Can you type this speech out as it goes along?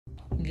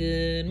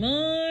Good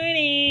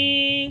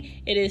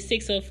morning. It is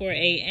 6:04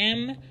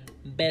 a.m.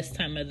 Best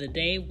time of the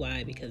day.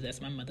 Why? Because that's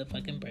my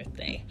motherfucking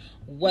birthday.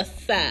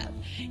 What's up?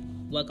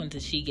 Welcome to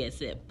She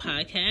Gets It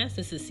podcast.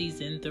 This is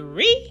season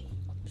 3.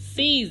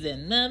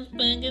 Season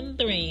motherfucking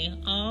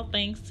 3. All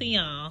thanks to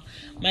y'all.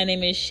 My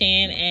name is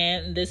Shan,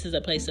 and this is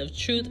a place of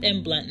truth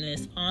and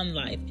bluntness on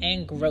life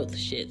and growth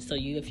shit. So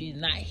if you're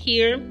not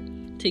here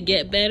to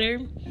get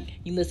better,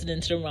 you listening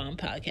to the wrong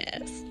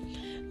podcast.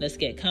 Let's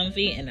get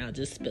comfy and I'll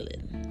just spill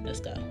it. Let's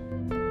go.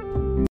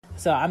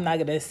 So I'm not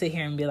going to sit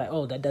here and be like,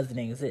 oh, that doesn't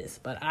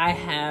exist. But I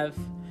have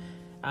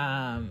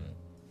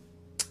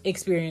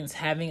experienced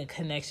having a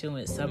connection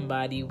with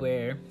somebody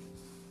where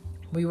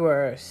we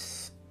were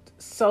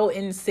so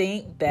in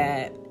sync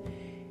that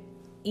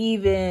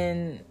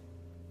even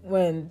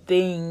when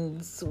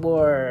things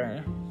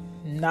were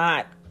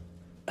not,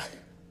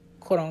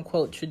 quote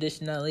unquote,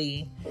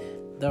 traditionally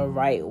the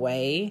right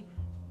way,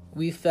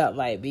 we felt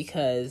like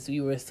because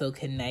we were so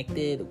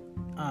connected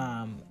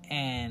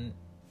and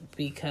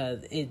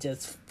because it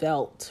just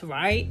felt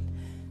right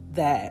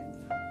that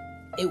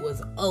it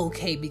was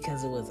okay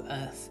because it was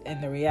us.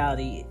 And the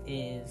reality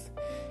is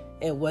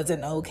it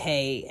wasn't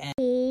okay. And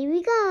here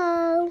we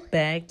go.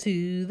 Back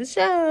to the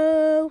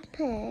show.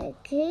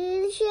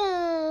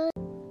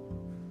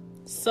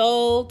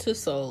 Soul to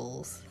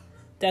souls.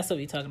 That's what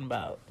we're talking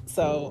about.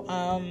 So,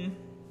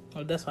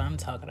 well, that's what I'm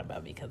talking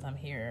about because I'm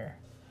here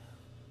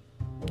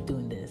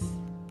doing this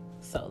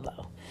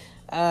solo.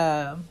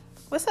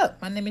 What's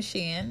up? My name is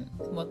Shan.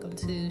 Welcome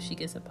to She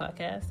Gets It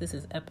podcast. This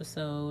is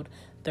episode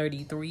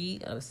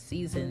 33 of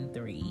season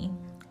 3.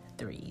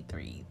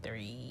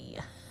 3.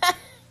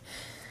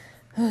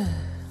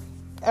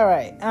 All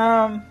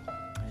right.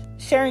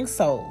 Sharing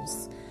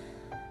souls.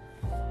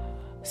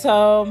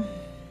 So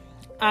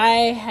I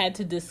had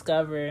to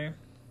discover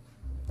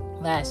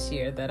last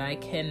year that I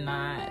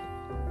cannot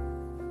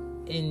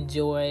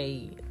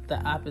enjoy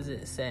the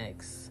opposite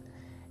sex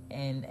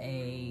in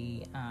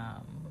a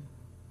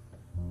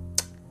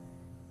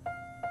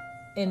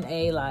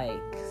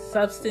like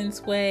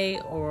substance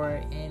way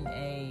or in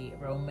a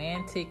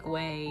romantic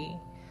way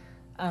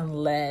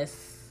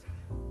unless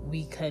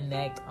we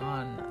connect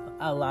on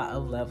a lot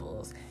of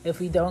levels. If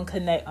we don't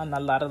connect on a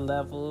lot of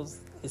levels,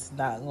 it's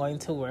not going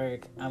to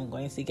work. I'm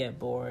going to get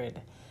bored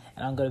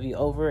and I'm going to be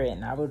over it,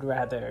 and I would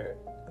rather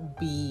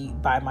be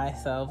by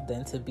myself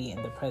than to be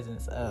in the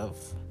presence of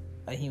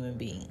a human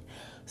being.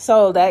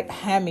 So that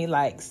had me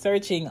like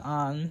searching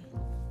on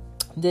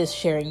this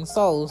sharing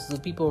souls. Do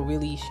people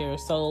really share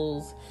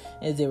souls?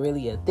 Is it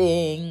really a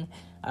thing?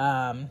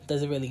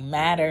 Does it really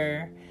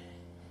matter?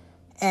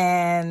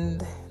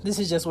 And this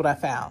is just what I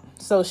found.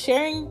 So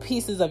sharing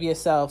pieces of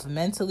yourself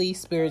mentally,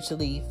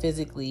 spiritually,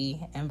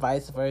 physically, and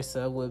vice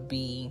versa would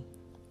be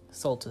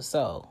soul to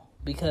soul,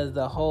 because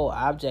the whole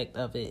object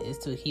of it is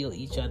to heal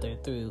each other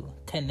through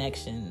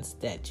connections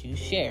that you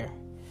share.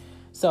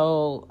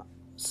 So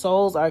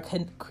souls are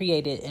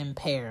created in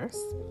pairs,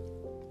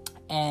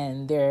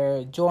 and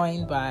they're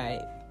joined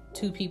by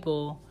two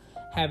people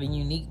having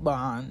unique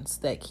bonds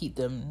that keep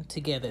them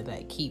together,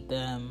 that keep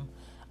them,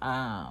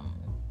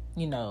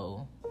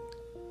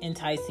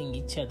 enticing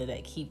each other,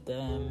 that keep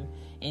them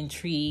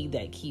intrigued,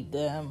 that keep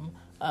them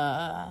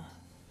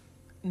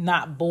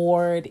not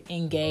bored,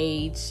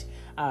 engaged,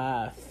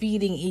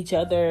 feeding each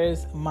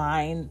other's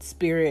mind,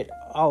 spirit,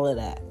 all of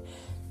that.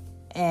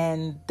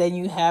 And then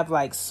you have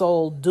like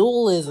soul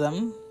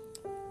dualism,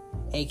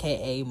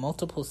 aka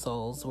multiple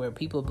souls, where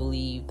people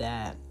believe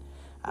that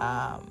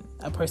a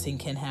person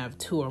can have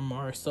two or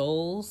more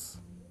souls.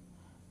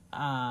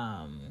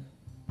 I've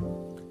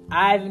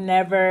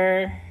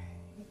never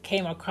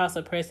came across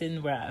a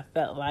person where I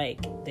felt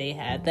like they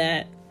had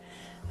that.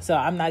 So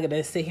I'm not going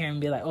to sit here and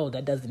be like, oh,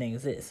 that doesn't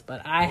exist.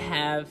 But I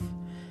have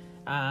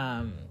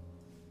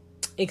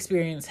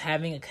experienced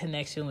having a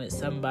connection with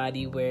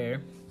somebody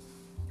where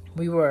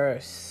we were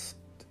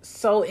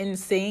so in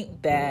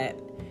sync that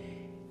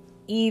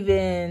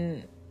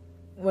even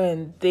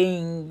when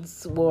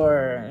things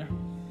were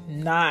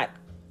not,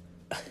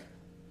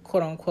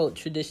 quote unquote,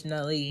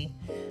 traditionally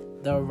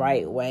the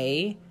right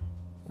way,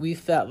 we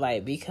felt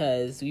like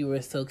because we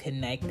were so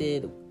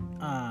connected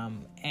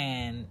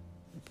and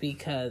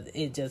because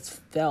it just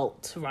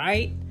felt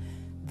right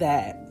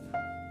that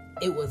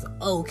it was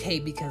okay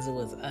because it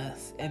was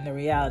us. And the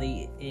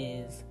reality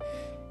is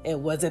it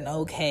wasn't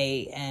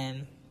okay,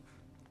 and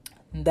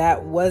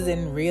that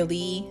wasn't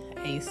really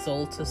a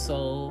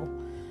soul-to-soul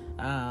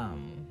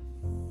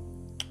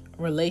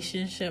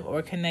relationship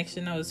or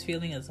connection I was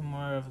feeling. Is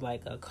more of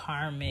like a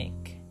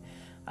karmic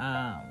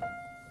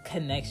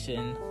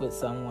connection with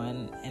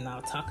someone, and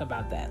I'll talk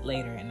about that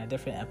later in a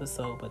different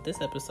episode. But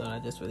this episode, I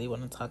just really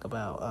want to talk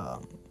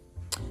about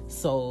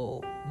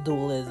soul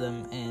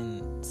dualism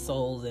and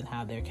souls and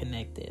how they're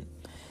connected.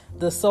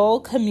 The soul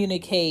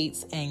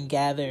communicates and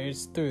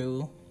gathers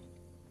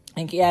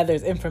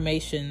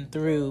information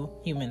through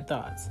human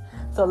thoughts.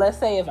 So let's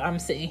say if I'm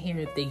sitting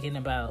here thinking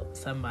about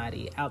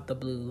somebody out the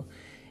blue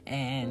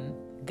and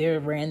they're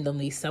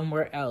randomly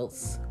somewhere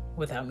else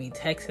without me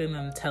texting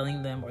them,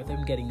 telling them, or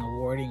them getting a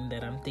warning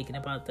that I'm thinking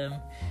about them,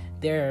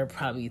 they're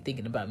probably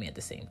thinking about me at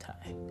the same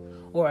time.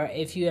 Or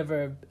if you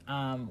ever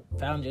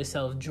found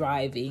yourself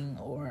driving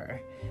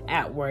or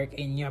at work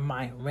and your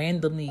mind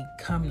randomly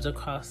comes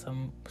across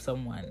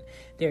someone,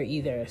 they're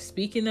either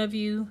speaking of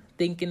you,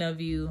 thinking of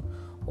you,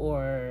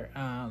 or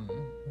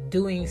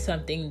doing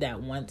something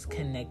that once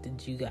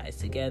connected you guys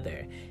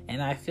together.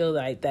 And I feel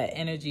like that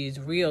energy is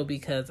real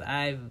because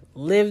I've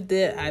lived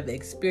it, I've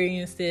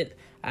experienced it,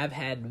 I've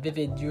had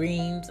vivid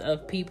dreams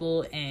of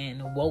people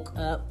and woke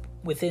up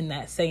within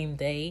that same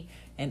day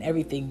and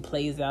everything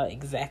plays out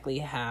exactly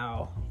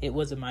how it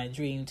was in my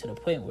dream, to the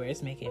point where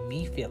it's making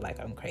me feel like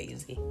I'm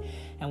crazy.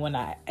 And when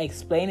I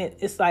explain it,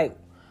 it's like,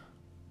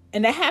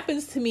 and that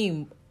happens to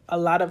me a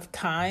lot of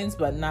times,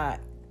 but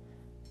not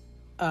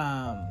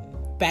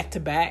back to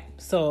back.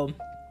 So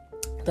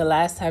the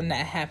last time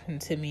that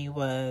happened to me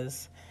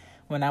was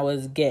when I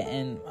was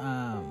getting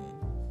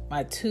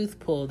my tooth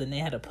pulled and they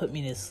had to put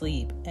me to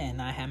sleep,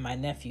 and I had my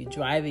nephew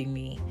driving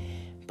me.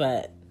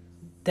 But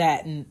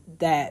that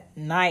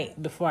night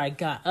before I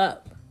got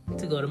up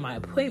to go to my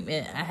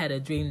appointment, I had a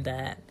dream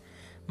that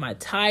my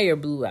tire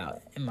blew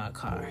out in my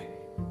car.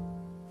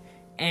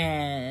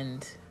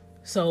 And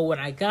so when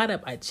I got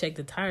up, I checked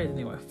the tires and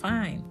they were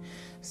fine.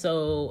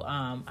 So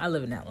I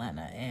live in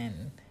Atlanta,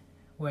 and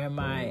where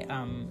my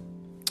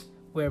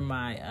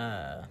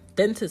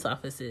dentist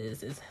office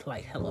is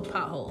like hella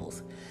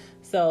potholes.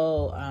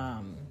 So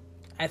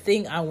I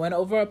think I went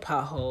over a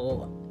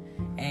pothole,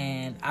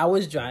 and I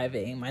was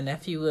driving. My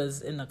nephew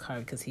was in the car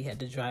because he had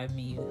to drive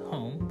me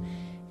home,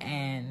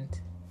 and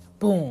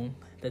boom,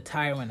 the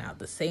tire went out.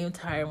 The same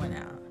tire went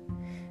out,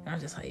 and I'm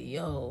just like,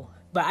 yo.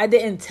 But I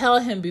didn't tell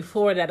him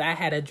before that I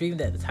had a dream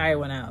that the tire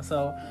went out.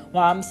 So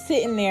while I'm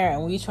sitting there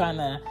and we trying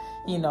to,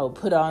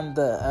 put on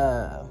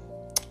the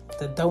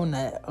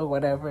donut or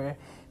whatever,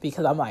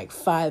 because I'm like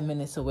 5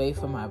 minutes away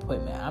from my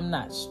appointment, I'm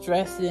not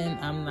stressing,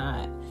 I'm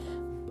not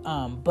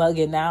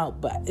bugging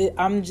out, but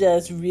I'm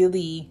just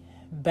really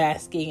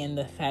basking in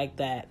the fact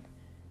that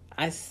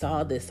I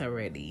saw this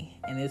already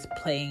and it's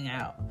playing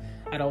out.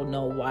 I don't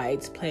know why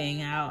it's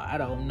playing out. I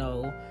don't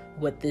know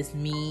what this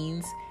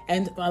means.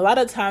 And a lot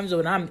of times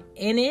when I'm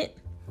in it,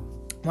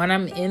 when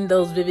I'm in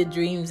those vivid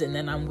dreams and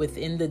then I'm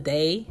within the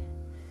day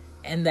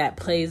and that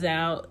plays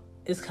out,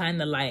 it's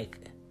kind of like,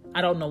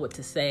 I don't know what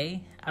to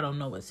say. I don't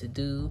know what to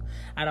do.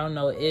 I don't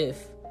know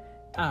if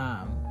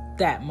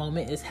that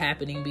moment is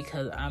happening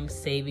because I'm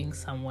saving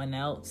someone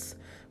else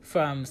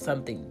from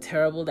something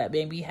terrible that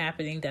may be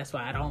happening. That's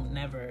why I don't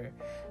never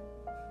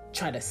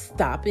try to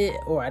stop it,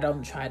 or I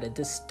don't try to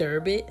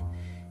disturb it,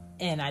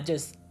 and I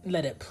just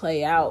let it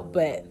play out.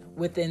 But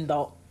within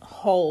the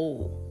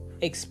whole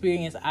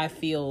experience, I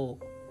feel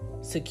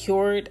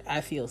secured,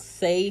 I feel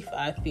safe,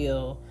 I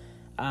feel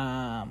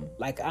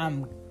like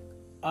I'm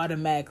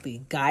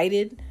automatically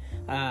guided.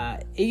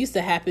 It used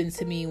to happen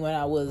to me when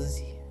I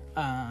was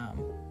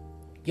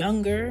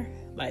younger,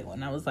 like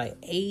when I was like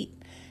 8.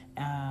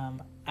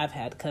 I've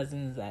had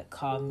cousins that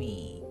call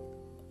me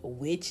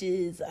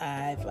witches.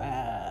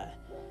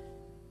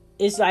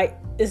 It's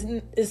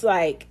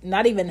like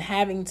not even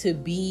having to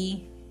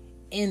be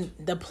in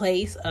the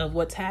place of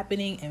what's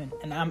happening,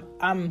 and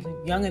I'm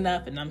young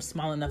enough and I'm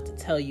small enough to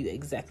tell you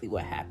exactly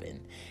what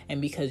happened.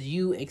 And because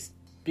you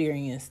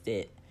experienced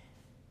it,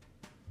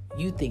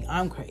 you think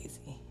I'm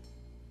crazy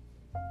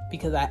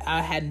because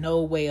I had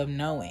no way of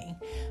knowing.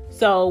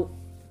 So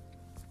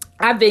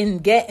I've been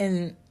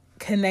getting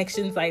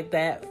connections like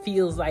that,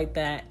 feels like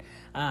that,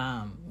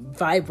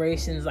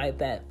 vibrations like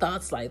that,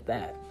 thoughts like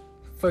that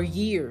for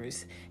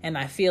years. And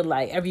I feel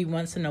like every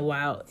once in a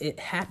while it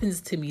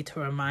happens to me to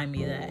remind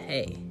me that,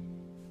 hey,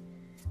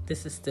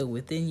 this is still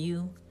within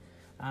you.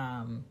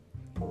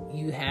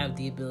 You have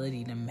the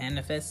ability to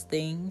manifest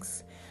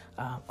things.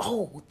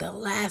 The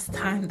last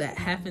time that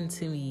happened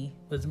to me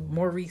was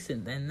more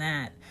recent than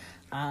that.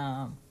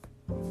 I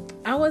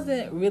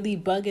wasn't really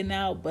bugging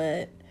out,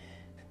 but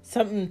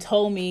something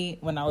told me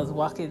when I was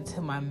walking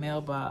to my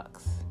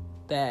mailbox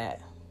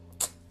that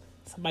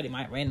somebody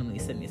might randomly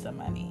send me some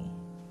money.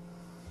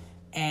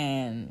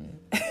 And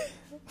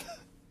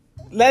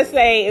let's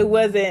say it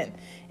wasn't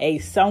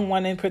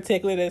someone in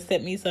particular that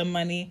sent me some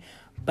money,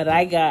 but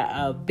I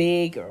got a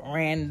big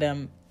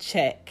random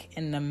check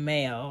in the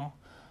mail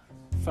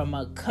from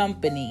a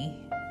company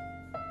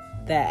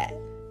that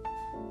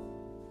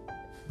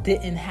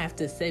didn't have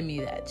to send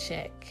me that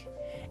check.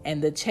 And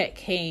the check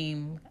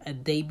came a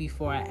day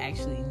before I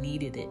actually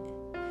needed it.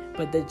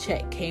 But the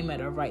check came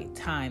at a right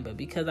time. But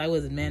because I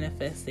was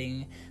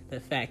manifesting the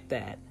fact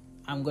that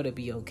I'm going to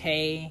be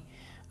okay,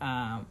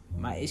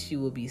 my issue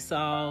will be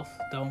solved,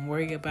 don't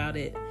worry about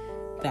it,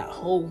 that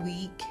whole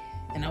week,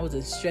 and I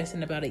wasn't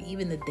stressing about it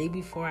even the day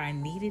before I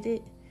needed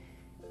it,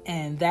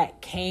 and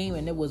that came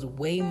and it was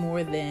way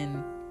more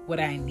than what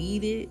I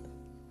needed.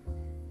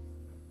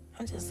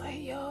 I'm just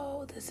like,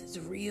 yo, this is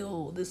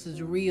real.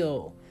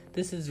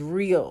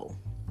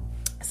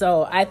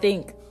 So I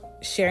think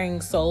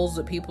sharing souls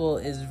with people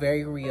is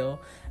very real.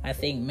 I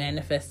think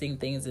manifesting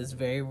things is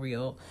very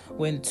real.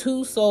 When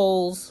two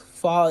souls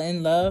fall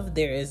in love,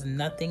 there is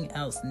nothing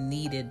else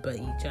needed but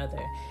each other.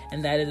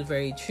 And that is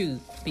very true,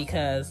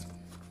 because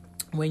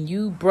when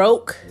you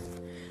broke,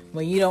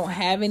 when you don't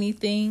have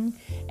anything,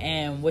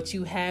 and what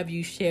you have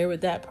you share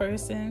with that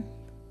person,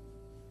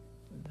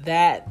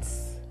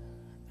 that's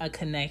a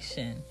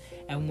connection.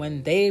 And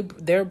when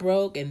they're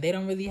broke and they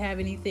don't really have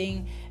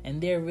anything,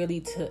 and they're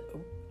really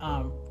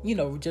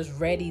just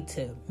ready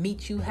to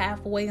meet you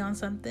halfway on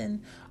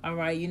something. All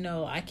right,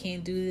 I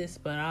can't do this,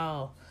 but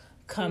I'll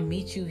come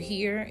meet you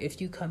here if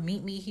you come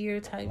meet me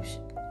here type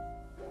shit.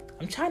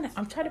 I'm trying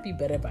to be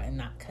better by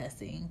not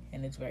cussing,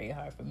 and it's very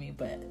hard for me,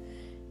 but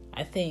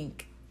I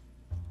think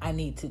I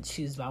need to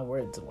choose my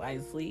words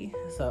wisely.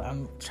 So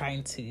I'm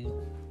trying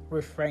to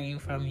refrain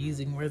from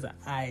using words that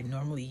I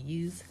normally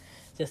use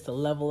just to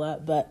level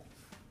up. But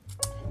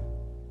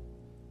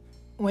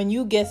when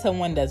you get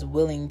someone that's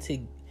willing to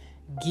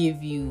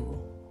give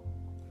you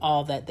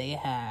all that they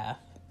have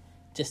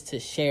just to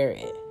share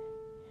it,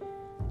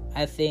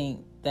 I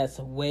think that's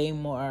way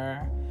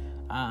more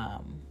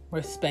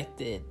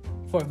respected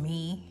for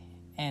me,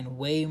 and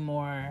way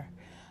more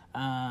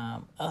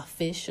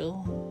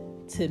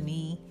official to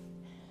me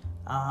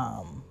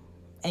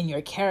and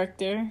your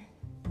character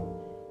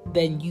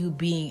than you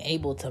being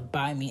able to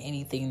buy me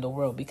anything in the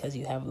world because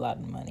you have a lot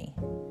of money.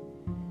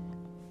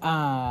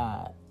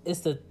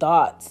 It's the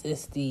thoughts,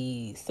 it's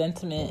the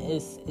sentiment,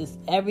 it's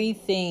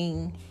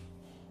everything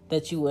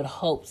that you would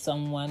hope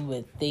someone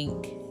would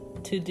think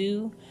to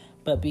do,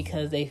 but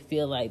because they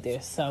feel like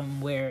they're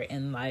somewhere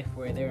in life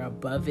where they're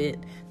above it,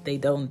 they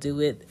don't do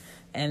it.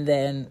 And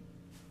then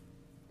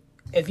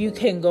if you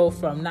can go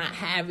from not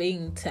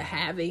having to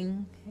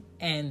having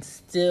and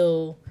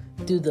still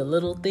do the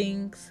little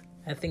things,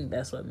 I think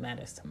that's what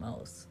matters the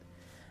most.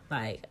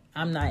 Like,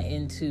 I'm not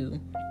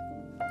into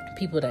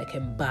people that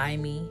can buy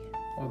me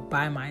or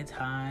buy my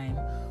time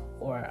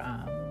or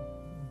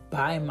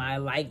buy my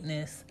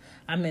likeness.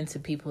 I'm into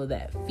people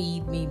that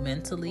feed me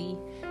mentally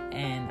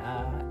and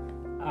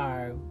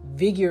are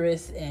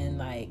vigorous in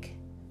like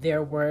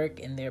their work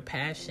and their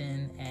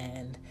passion,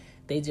 and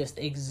they just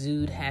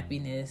exude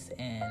happiness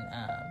and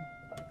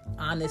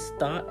honest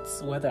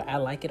thoughts, whether I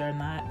like it or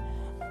not.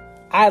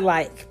 I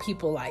like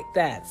people like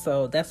that,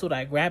 so that's what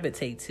I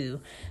gravitate to.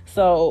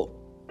 So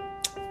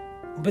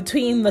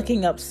between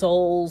looking up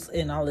souls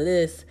and all of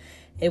this,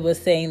 it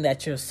was saying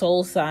that your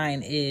soul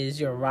sign is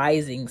your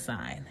rising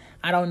sign.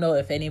 I don't know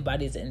if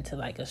anybody's into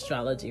like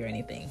astrology or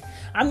anything.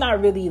 I'm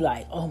not really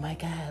like, oh my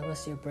God,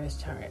 what's your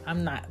birth chart?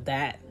 I'm not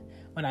that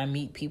when I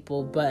meet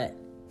people, but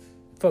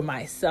for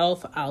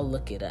myself, I'll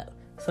look it up.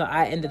 So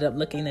I ended up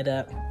looking it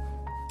up.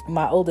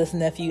 My oldest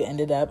nephew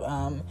ended up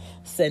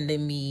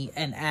sending me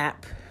an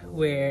app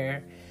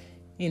where,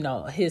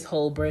 his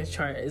whole birth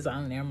chart is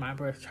on there, my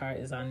birth chart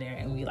is on there,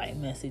 and we like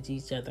message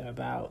each other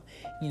about,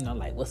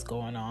 like what's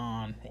going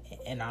on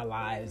in our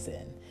lives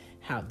and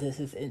how this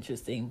is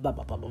interesting, blah,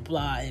 blah, blah, blah,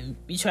 blah. And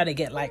we try to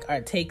get like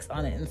our takes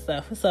on it and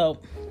stuff. So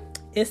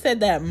it said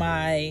that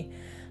my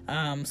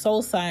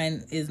soul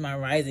sign is my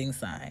rising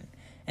sign.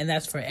 And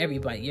that's for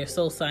everybody. Your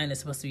soul sign is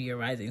supposed to be your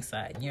rising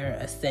sign, your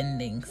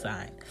ascending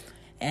sign.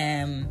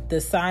 And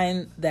the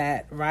sign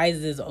that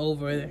rises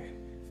over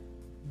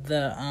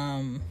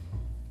the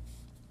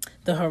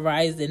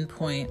horizon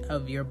point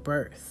of your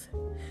birth.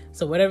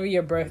 So whatever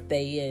your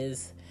birthday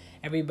is,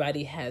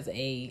 everybody has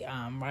a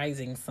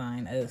rising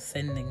sign, an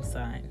ascending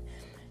sign,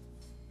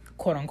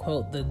 quote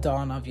unquote, the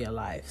dawn of your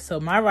life. So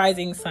my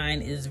rising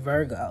sign is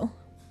Virgo.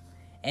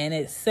 And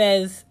it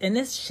says, and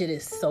this shit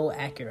is so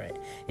accurate.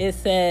 It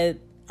said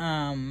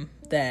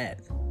that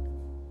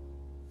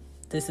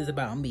this is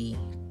about me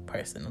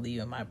personally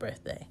and my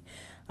birthday.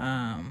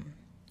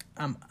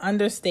 I'm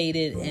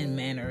understated in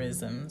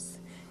mannerisms,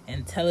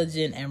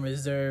 intelligent and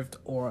reserved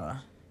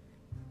aura.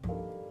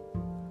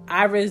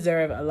 I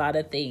reserve a lot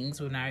of things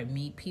when I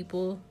meet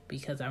people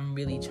because I'm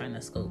really trying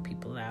to scope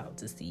people out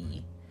to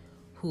see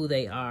who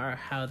they are,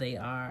 how they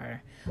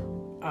are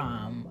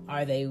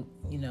they,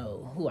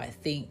 who I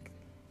think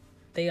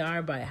they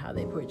are by how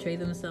they portray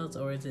themselves,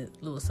 or is it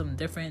a little something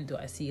different? Do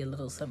I see a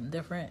little something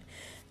different?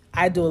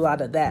 I do a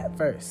lot of that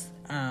first.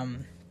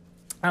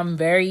 I'm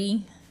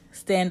very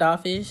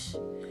standoffish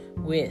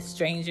with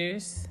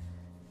strangers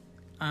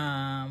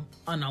on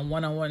a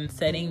one-on-one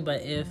setting,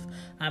 but if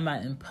I'm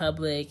out in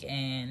public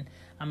and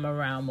I'm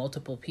around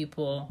multiple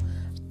people,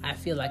 I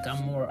feel like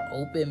I'm more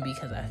open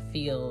because I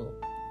feel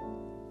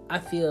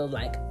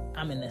like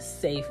I'm in a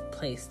safe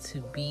place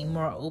to be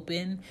more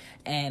open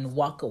and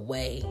walk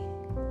away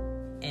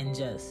and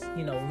just,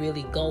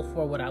 really go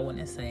for what I want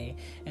to say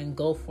and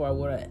go for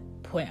what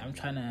point I'm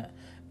trying to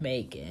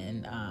make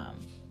and,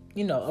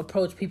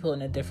 approach people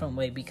in a different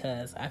way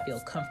because I feel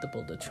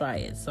comfortable to try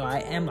it. So I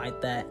am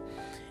like that.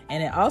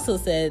 And it also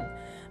said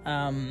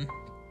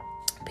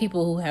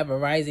people who have a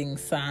rising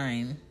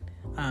sign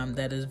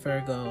that is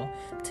Virgo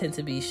tend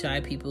to be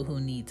shy people who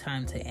need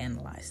time to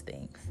analyze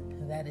things.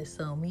 That is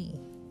so me.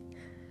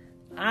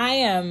 I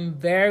am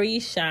very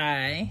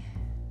shy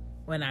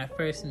when I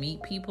first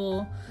meet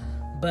people.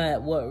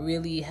 But what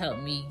really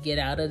helped me get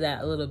out of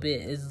that a little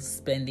bit is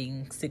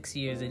spending 6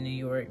 years in New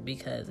York,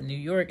 because New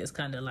York is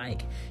kind of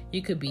like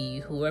you could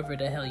be whoever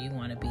the hell you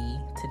want to be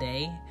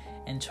today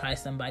and try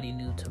somebody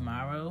new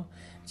tomorrow,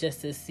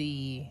 just to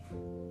see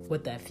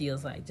what that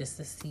feels like, just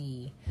to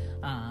see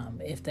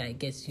if that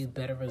gets you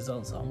better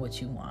results on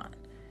what you want.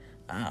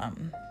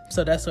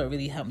 So that's what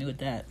really helped me with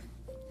that.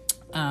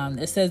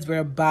 It says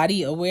we're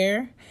body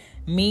aware,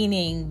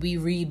 meaning we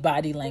read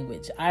body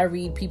language. I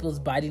read people's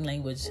body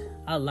language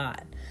a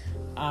lot,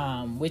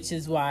 which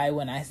is why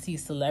when I see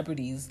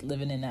celebrities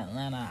living in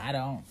Atlanta, I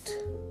don't,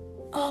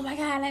 oh my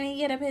God, let me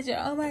get a picture.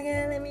 Oh my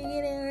God, let me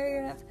get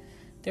it.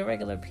 They're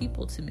regular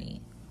people to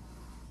me.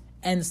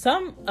 And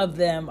some of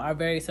them are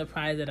very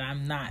surprised that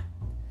I'm not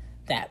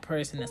that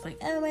person that's like,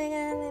 oh my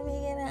God, let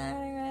me get an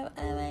autograph.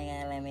 Oh my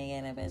God, let me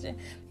get a picture.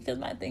 Because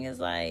my thing is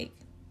like,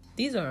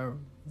 these are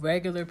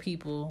regular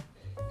people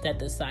that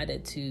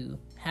decided to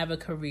have a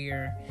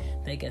career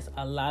that gets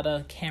a lot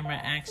of camera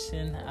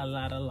action, a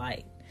lot of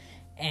light.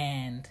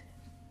 And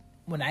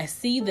when I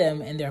see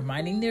them and they're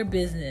minding their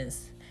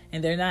business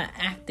and they're not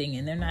acting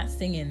and they're not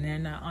singing, they're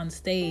not on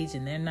stage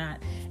and they're not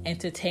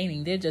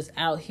entertaining, they're just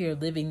out here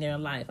living their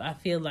life, I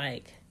feel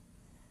like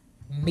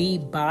me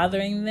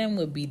bothering them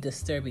would be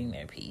disturbing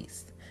their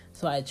peace.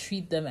 So I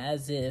treat them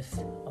as if,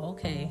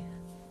 okay,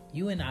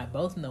 you and I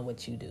both know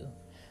what you do.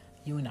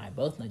 You and I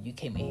both know you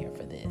came in here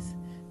for this.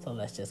 So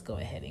let's just go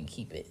ahead and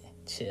keep it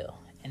chill.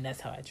 And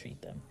that's how I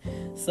treat them.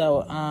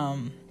 So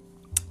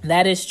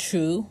that is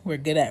true. We're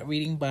good at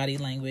reading body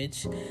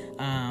language.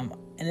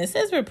 And it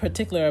says we're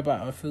particular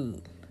about our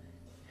food.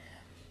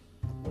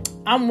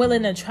 I'm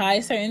willing to try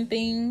certain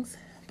things,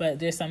 but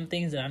there's some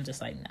things that I'm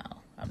just like, no,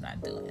 I'm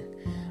not doing.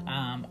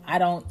 I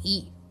don't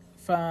eat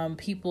from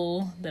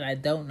people that I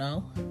don't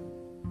know,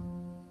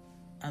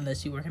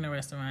 unless you work in a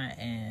restaurant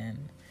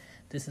and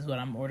this is what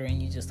I'm ordering.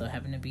 You just don't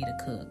happen to be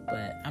the cook.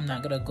 But I'm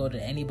not going to go to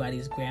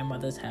anybody's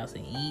grandmother's house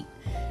and eat.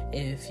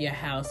 If your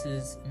house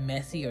is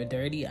messy or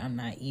dirty, I'm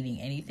not eating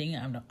anything.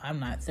 I'm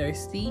not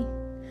thirsty.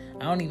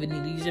 I don't even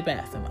need to use your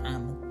bathroom.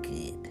 I'm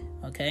good.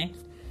 Okay?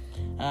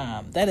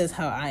 That is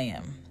how I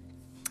am.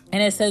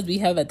 And it says we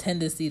have a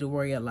tendency to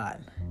worry a lot.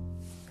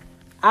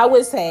 I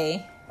would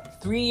say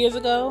 3 years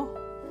ago,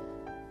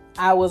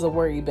 I was a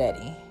worry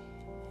Betty.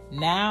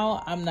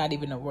 Now, I'm not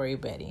even a worry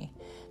Betty.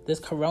 This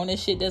corona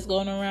shit that's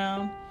going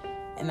around,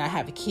 and I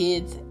have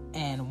kids,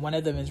 and one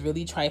of them is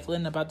really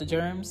trifling about the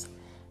germs,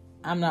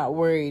 I'm not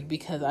worried,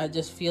 because I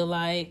just feel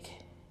like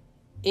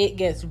it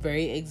gets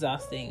very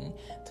exhausting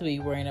to be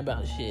worrying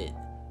about shit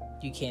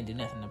you can't do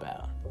nothing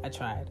about. I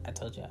tried. I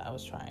told you I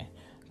was trying,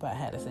 but I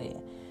had to say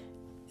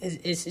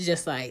it. It's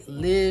just like,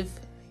 live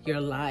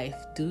your life,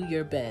 do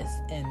your best,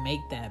 and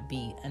make that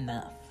be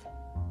enough.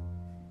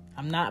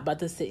 I'm not about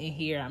to sit in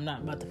here. I'm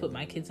not about to put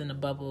my kids in a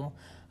bubble.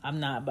 I'm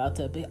not about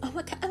to be, oh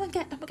my God.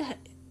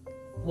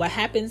 What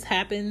happened.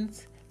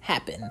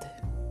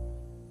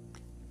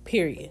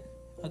 Period.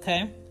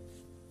 Okay?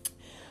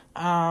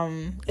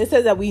 It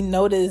says that we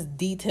notice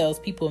details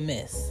people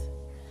miss.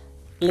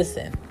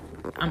 Listen,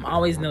 I'm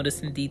always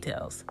noticing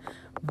details.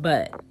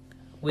 But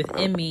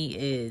within me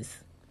is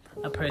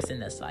a person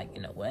that's like,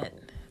 you know what?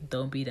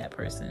 Don't be that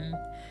person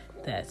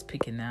that's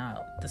picking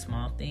out the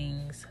small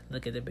things.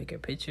 Look at the bigger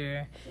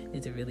picture.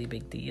 It's a really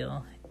big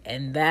deal.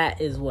 And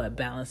that is what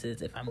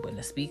balances if I'm going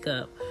to speak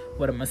up,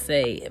 what I'm going to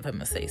say, if I'm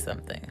going to say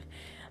something.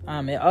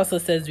 It also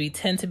says we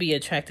tend to be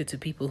attracted to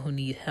people who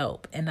need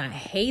help. And I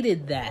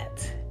hated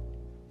that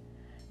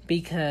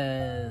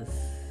because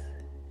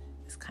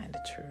it's kind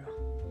of true.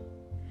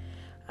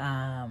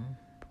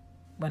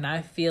 When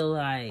I feel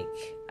like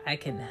I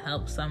can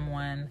help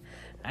someone,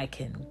 I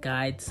can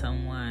guide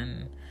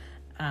someone,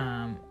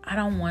 I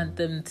don't want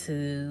them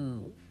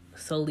to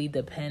solely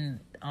depend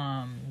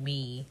on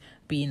me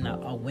being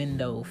a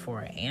window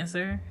for an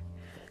answer,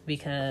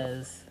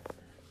 because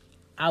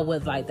I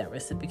would like that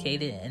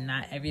reciprocated, and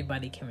not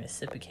everybody can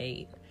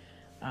reciprocate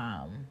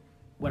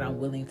what I'm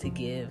willing to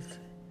give,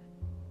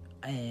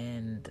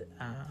 and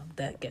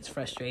that gets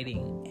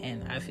frustrating,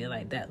 and I feel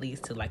like that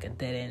leads to like a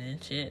dead end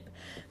and shit.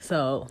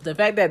 So the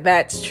fact that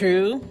that's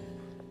true,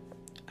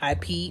 I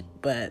peep,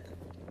 but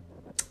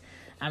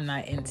I'm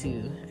not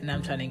into, and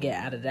I'm trying to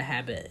get out of the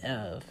habit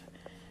of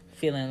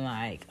feeling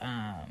like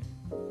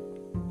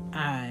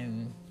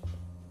I'm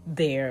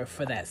there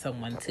for that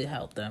someone to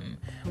help them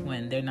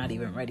when they're not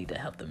even ready to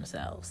help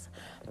themselves.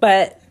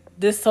 But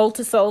this soul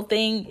to soul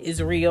thing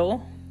is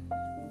real,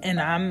 and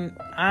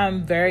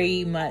I'm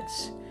very much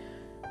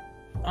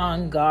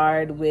on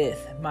guard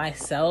with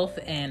myself,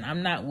 and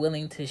I'm not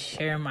willing to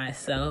share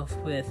myself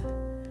with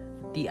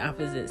the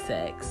opposite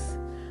sex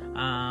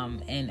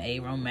in a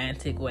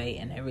romantic way,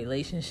 in a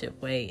relationship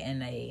way,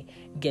 in a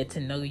get to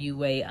know you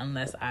way,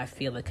 unless I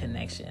feel a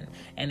connection.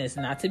 And it's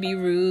not to be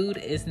rude,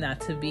 it's not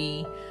to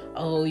be,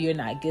 oh, you're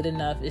not good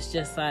enough. It's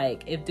just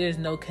like, if there's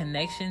no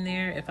connection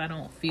there, if I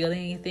don't feel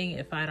anything,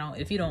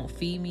 if you don't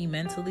feed me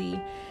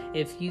mentally,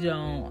 if you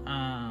don't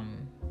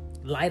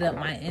light up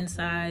my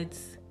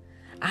insides,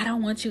 I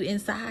don't want you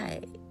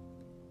inside.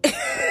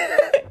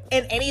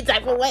 in any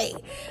type of way.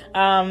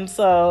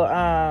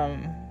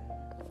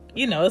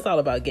 It's all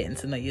about getting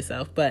to know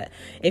yourself. But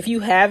if you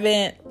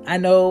haven't, I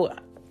know,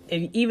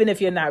 even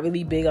if you're not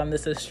really big on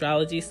this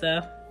astrology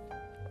stuff,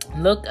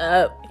 look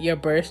up your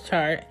birth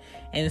chart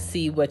and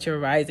see what your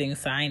rising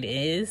sign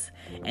is,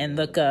 and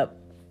look up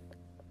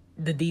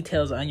the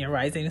details on your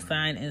rising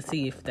sign and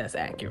see if that's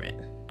accurate.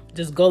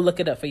 Just go look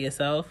it up for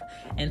yourself.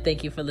 And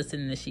thank you for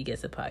listening to She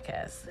Gets It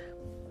podcast.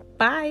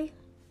 Bye.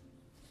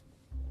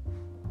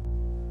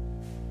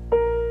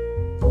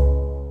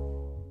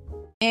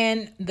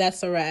 And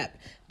that's a wrap.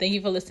 Thank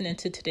you for listening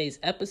to today's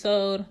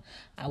episode.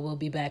 I will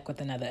be back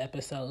with another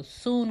episode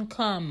soon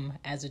come,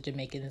 as a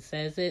Jamaican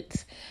says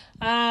it.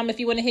 If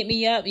you want to hit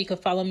me up, you can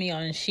follow me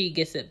on She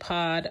Gets It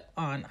Pod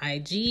on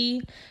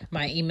IG.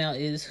 My email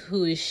is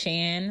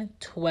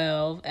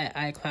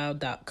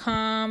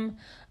whoisshan12@icloud.com.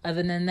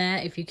 Other than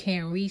that, if you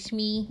can't reach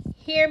me,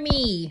 hear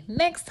me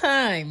next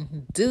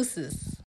time. Deuces.